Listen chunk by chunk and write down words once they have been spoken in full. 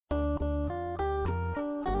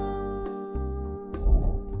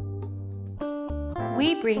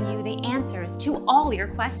we bring you the answers to all your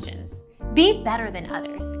questions. Be better than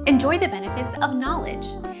others. Enjoy the benefits of knowledge.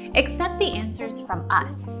 Accept the answers from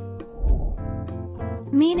us.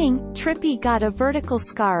 Meaning, Trippie got a vertical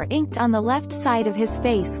scar inked on the left side of his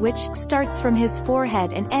face which starts from his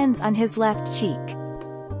forehead and ends on his left cheek.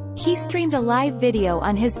 He streamed a live video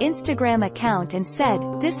on his Instagram account and said,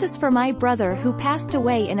 "This is for my brother who passed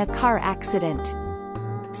away in a car accident."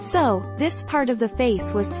 So, this part of the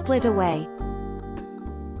face was split away.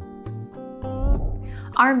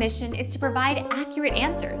 Our mission is to provide accurate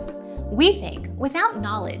answers. We think without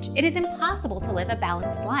knowledge, it is impossible to live a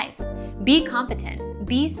balanced life. Be competent,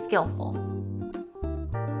 be skillful.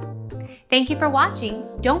 Thank you for watching.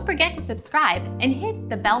 Don't forget to subscribe and hit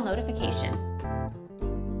the bell notification.